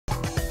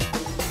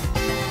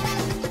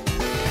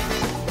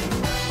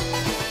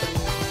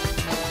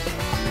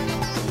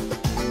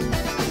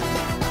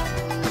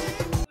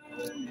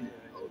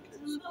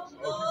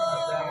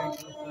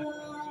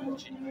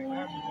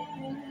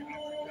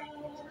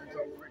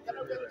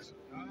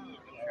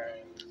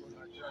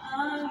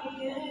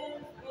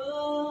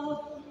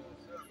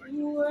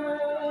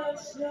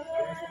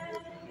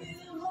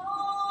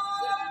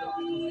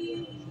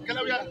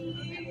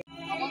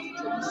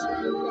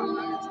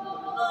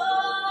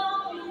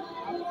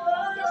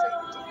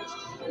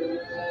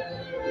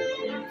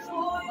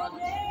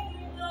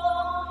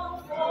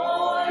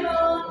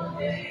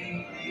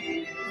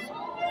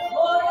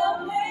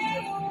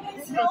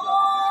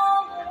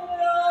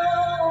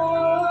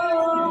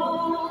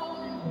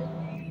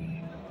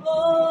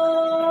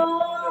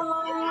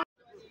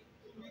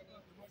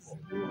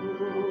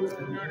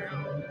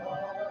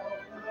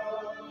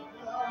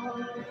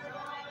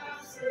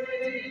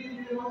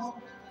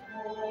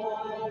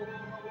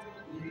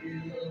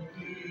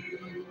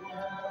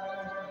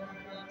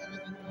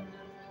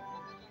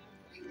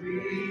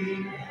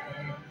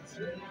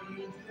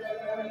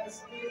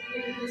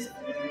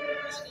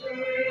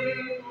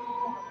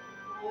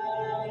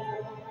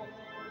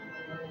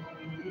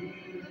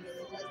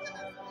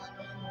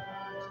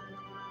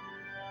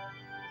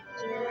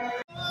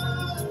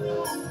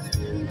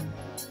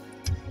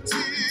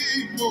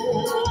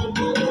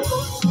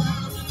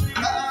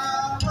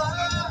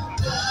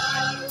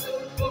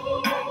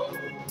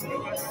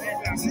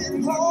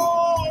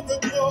All the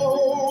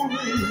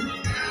glory.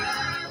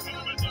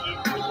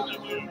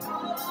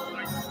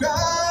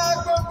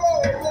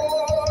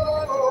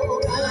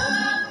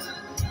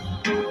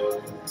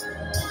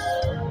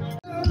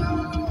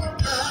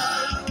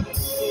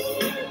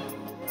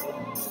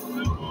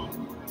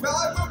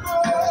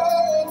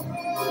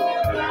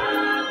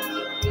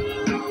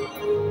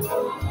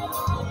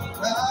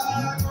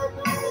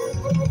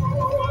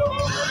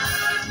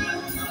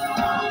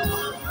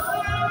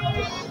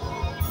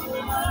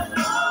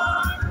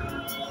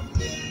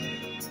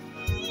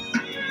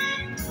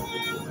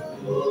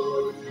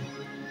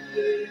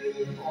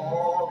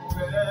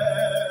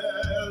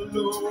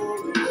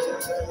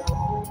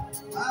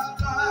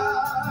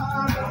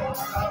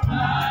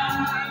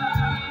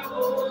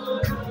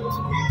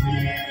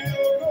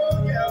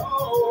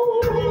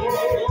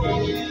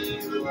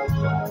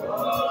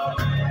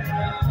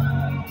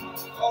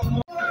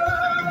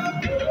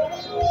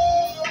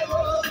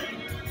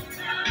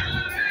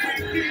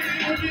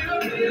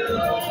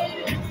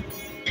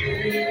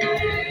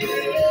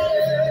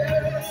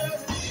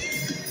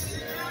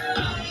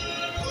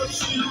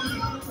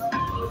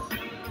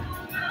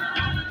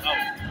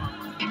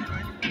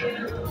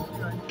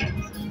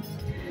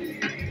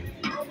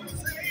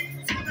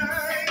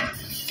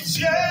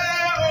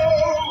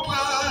 Jehovah,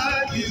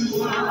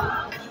 you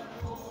are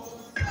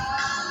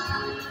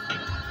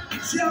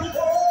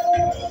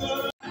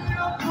Jehovah,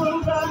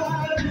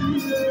 Jehovah,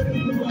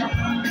 you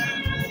are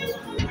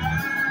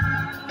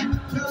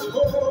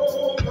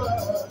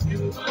Jehovah,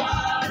 you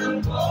are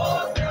the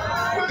Most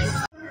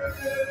High.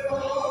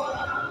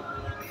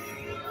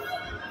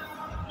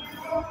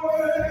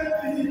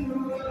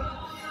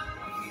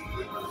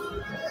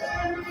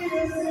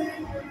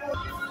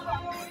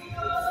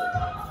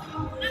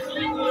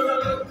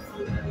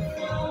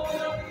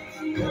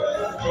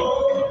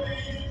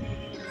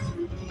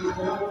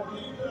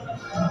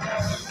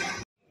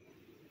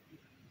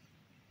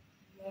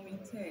 Mommy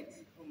Ted,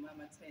 or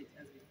Mama Ted,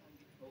 as we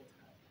fondly called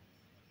her,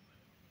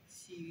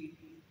 she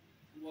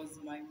was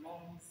my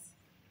mom's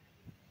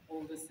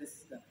older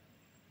sister.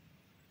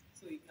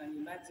 So you can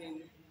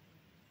imagine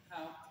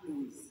how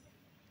close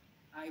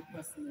I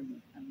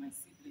personally and my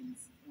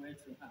siblings were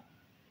to her.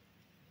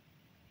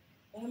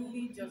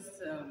 Only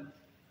just a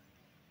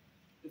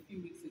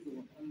few weeks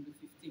ago, on the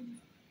 15th,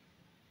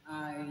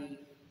 I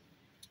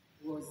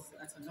was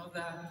at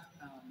another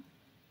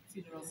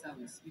funeral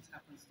service, which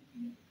happens to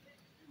be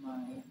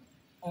my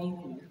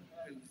uncle,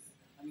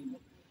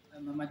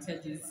 Mama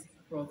Teddy's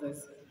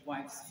brother's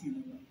wife's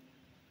funeral.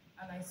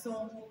 And I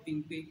saw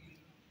Bimpe,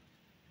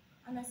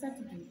 and I said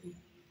to Bimpe,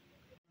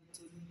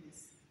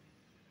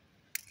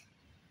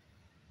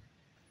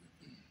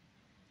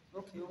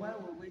 okay,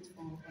 while we wait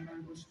for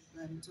Honorable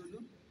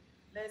Tolu,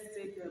 let's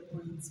take a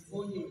point.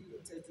 Oye,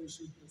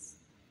 Tejuoso, please.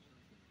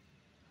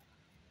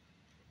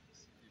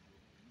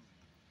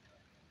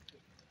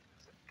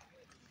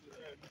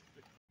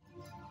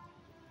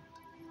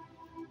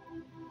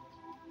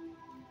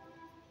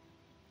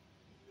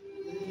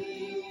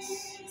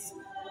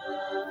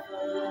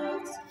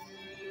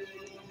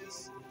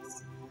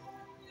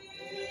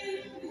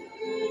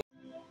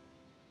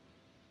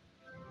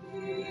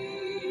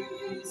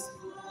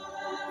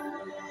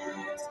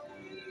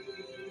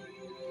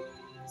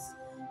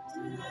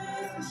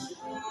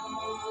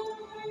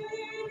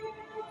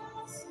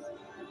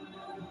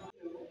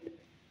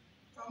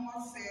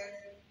 Thomas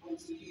said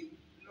unto him,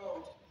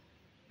 Lord,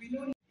 we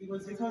know it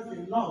was because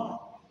the love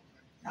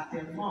that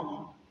their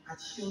mom had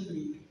shown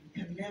me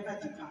can never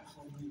depart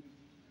from me.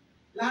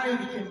 Lanre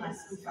became my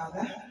school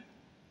father.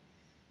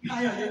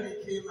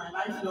 Kayode became my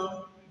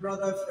lifelong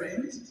brother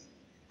friend,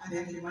 and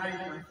then he married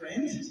my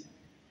friend.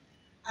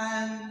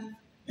 And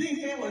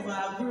Bimpe was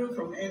my guru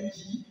from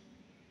MG.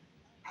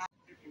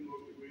 People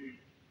know the way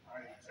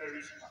I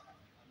cherish her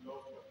and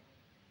love her.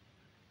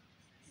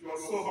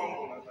 was so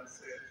humble, as I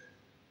said.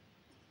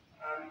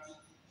 And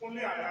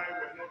only and I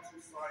were not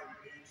too far in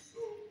age,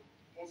 so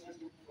most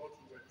people thought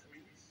we were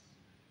twins.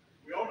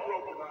 We all grew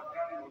up with our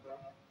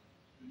grandmother,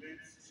 the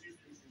late Chief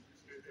Mrs.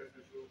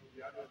 Tejuoso,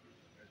 the other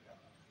better.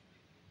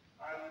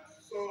 And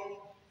so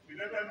we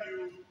never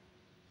knew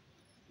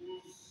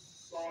whose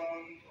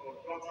son or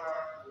daughter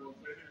was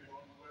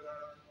anyone, whether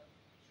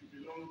she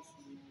belonged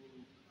to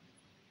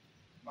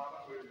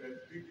Mama or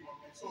the Big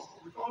Mommy. So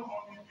we called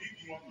Mommy Big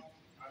Mommy.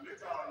 And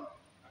later on,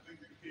 I think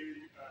it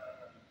became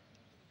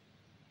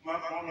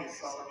Mommy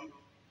Saudi.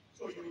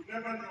 So you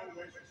never know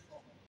where she's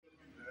from.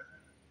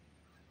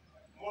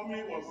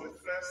 Mommy was the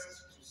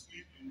first to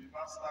sleep in the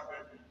master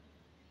bedroom.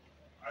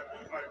 I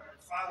put my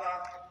father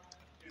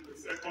in the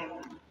second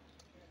room.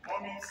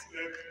 Mommy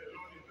slept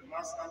alone in the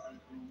master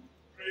bedroom,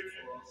 prayed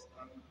for us,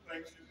 and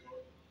thanks to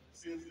God,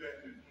 since then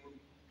we've known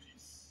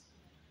peace.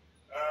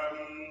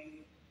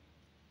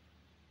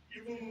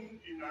 Even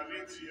in our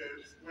late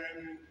years,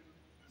 when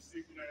the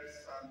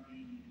sickness and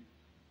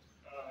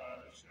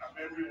our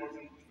memory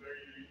wasn't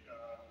very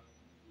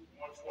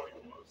much what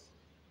it was,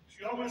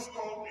 she always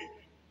called me,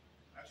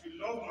 and she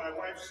loved my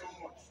wife so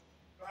much.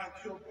 Thank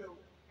you, Bill.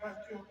 Thank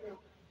you, Bill.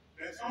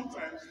 Then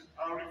sometimes,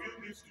 I'll reveal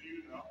this to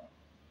you now,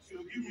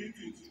 she'll give me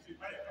things, she says,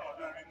 buy a car,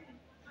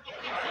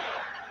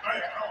 buy a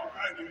car,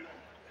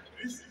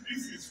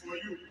 this is for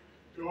you.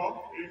 I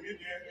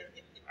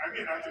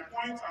mean, at a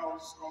point I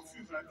was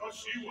confused. I thought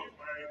she was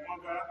my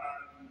mother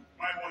and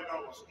my mother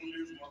was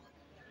Kunle's mother.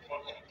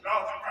 But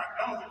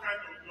that was the kind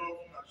of love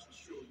that she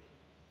showed.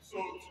 So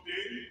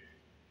today,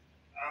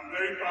 I'm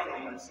very proud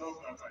of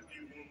myself that I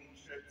didn't even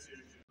shed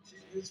tears. She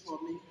did for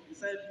me. He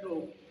said,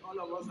 no, all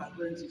of us are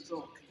going to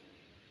talk.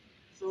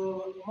 So,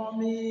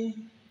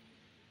 Mommy,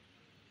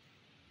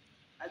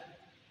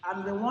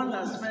 I'm the one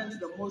that spent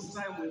the most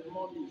time with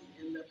Mommy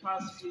in the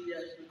past few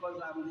years because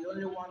I'm the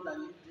only one that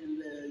lived in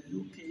the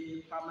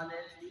UK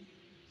permanently.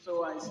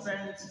 So I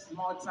spent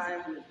more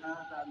time with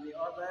her than the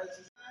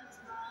others.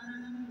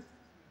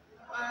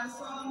 As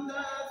on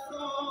the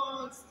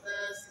thoughts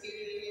that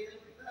in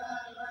the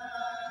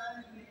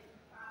land,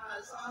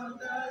 as on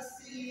the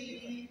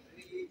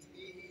secret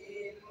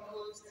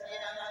inmost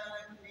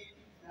standing,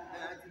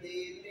 that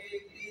they may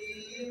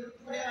be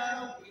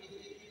where we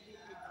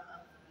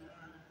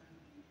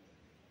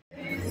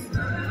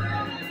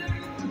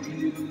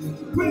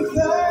We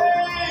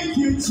thank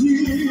you,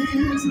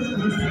 Jesus.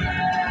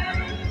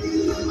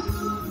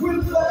 We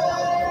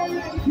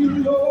thank you,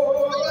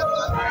 Lord.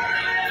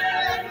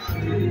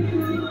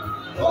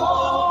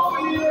 All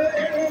we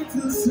have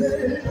to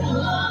say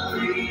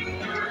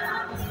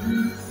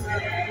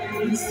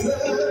is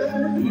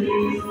thank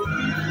you.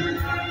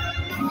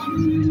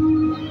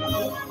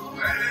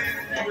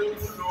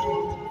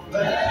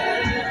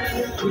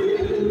 Thank you,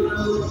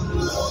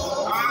 Lord.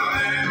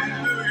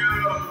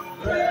 Hallelujah.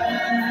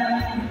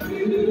 Thank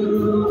you,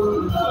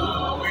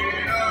 Lord. We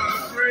are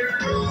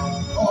grateful.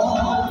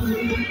 All we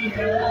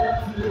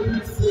have to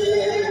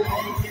say is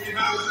thank you,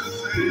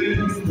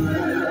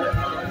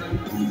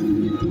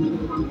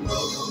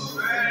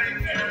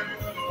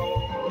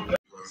 Lord.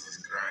 Because he's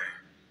crying.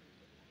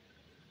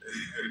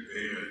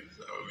 Amen.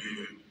 So I'll leave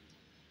him.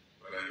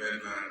 But I met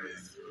Lanre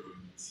through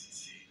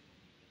TT,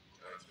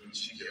 through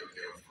Chike,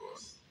 of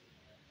course.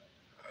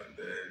 And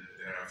then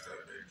thereafter I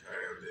met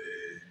Kayode,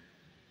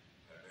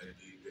 I met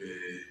Ibe,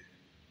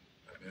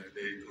 I met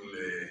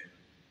Dekule,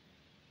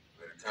 I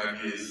met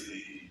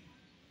Kabiesi,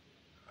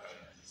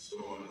 and so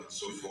on and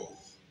so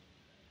forth.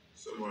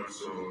 So much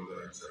so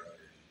that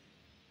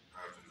I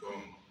have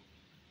become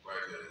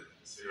quite a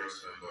serious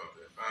member of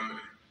their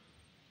family.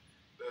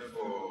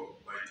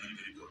 Therefore, my deep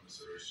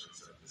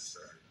commiserations at this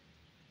time.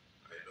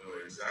 I know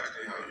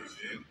exactly how you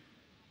feel.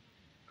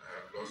 I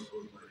have lost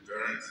both my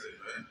parents,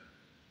 amen,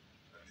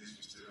 and this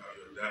is still have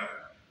your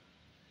dad.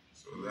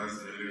 So that's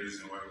the only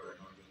reason why we're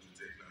not going to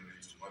take Lanre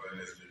to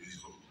motherless babies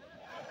home.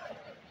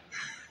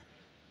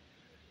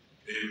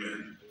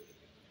 Amen.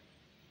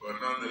 But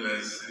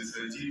nonetheless, it's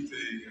a deep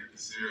thing and a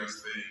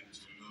serious thing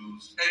to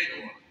lose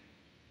anyone.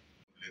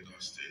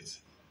 Lagos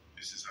State.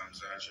 Mrs.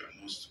 Hamzat, you're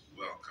most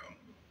welcome.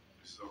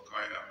 Mrs.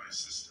 Okaya, my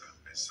sister,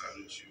 I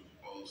salute you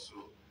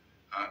also.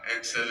 Her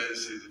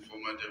Excellency, the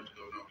former Deputy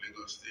Governor of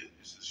Lagos State,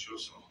 Mrs.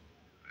 Shoson,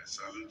 I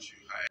salute you.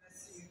 Hi.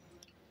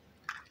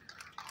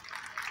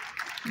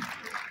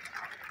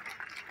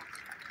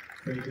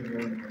 Thank you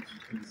very much,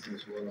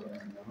 Princess Walla,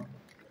 and now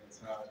let's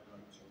have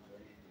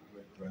grandchildren,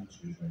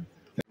 great-grandchildren.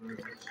 Thank you very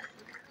much.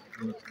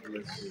 God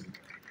bless you.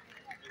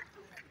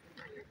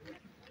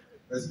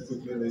 Let's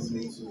quickly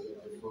listen to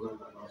the following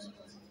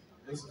announcement.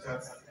 Those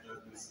cats that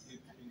will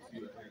slip into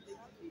your head,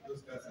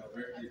 those cats are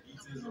very, the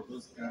details of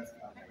those cats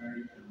are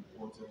very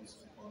important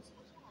to us.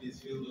 Please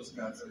fill those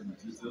cats in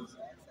details.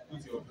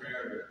 Put your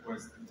prayer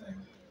request in them.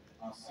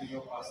 Our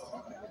senior pastor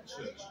at the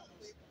church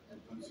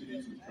will continue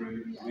to pray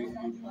with you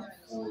and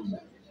for you.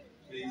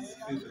 Please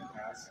fill the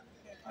cards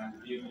and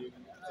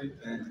take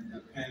them, the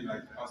pen,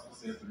 like the pastor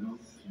said,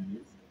 belongs to you.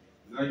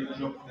 Now you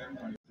drop them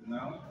on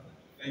now.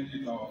 Thank you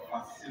to our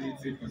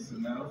facility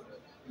personnel.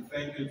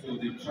 Thank you to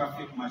the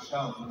traffic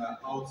marshals that are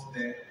out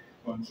there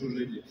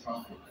controlling the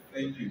traffic.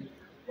 Thank you.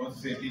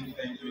 Once again,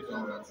 thank you to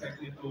our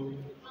technical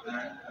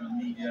and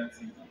media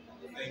team.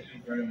 Thank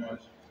you very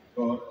much.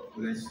 God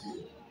bless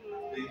you.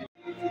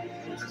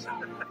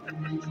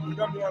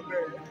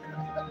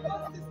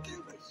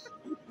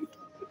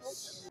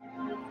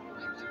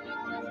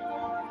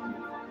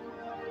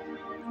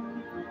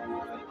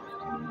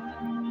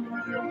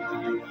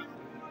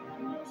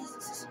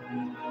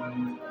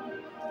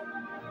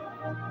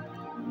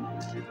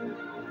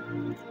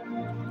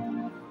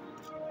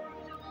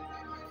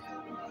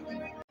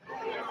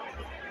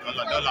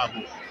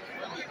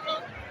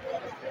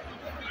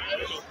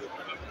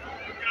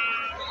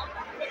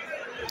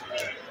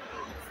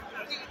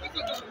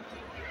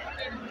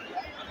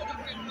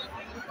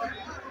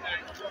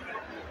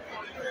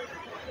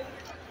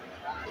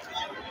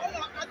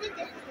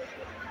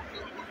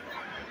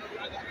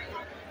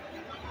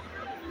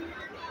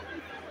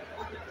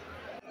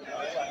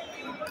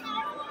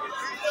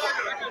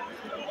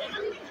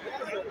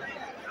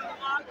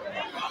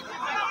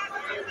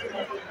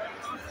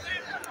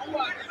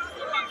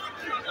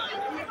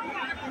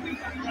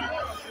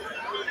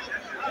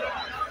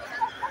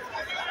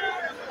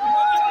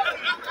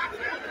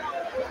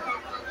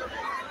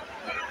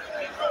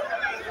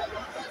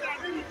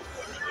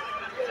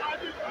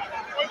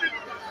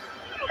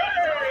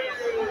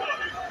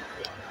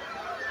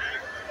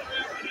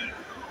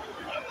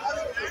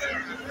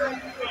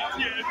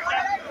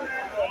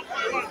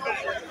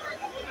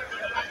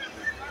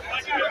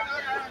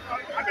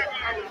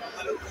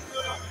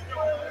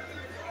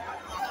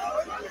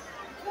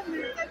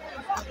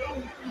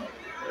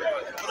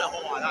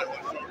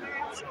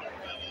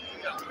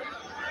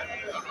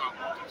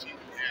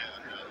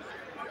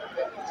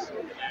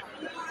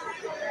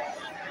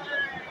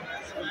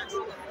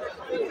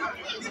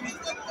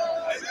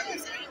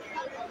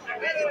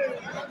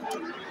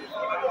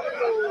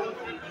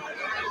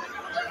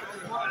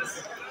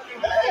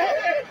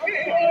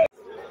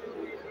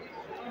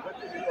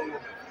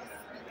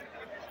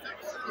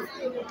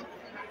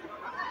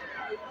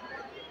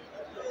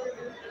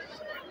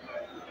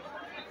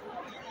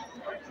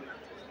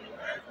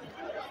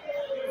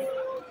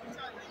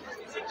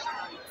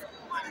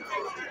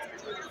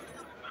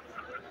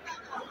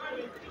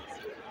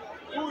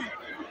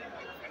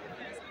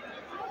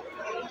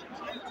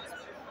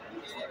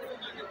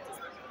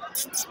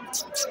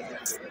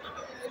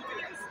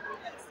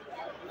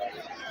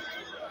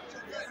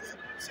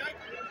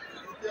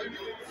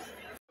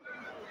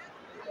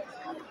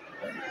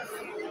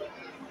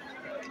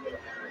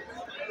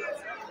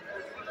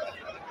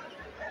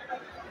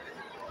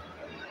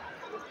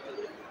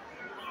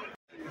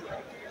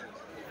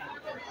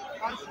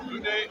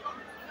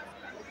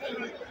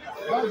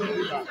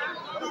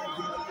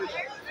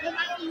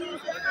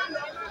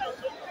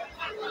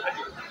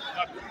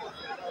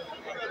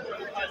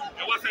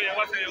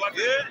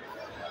 Yeah.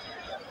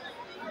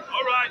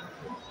 All right.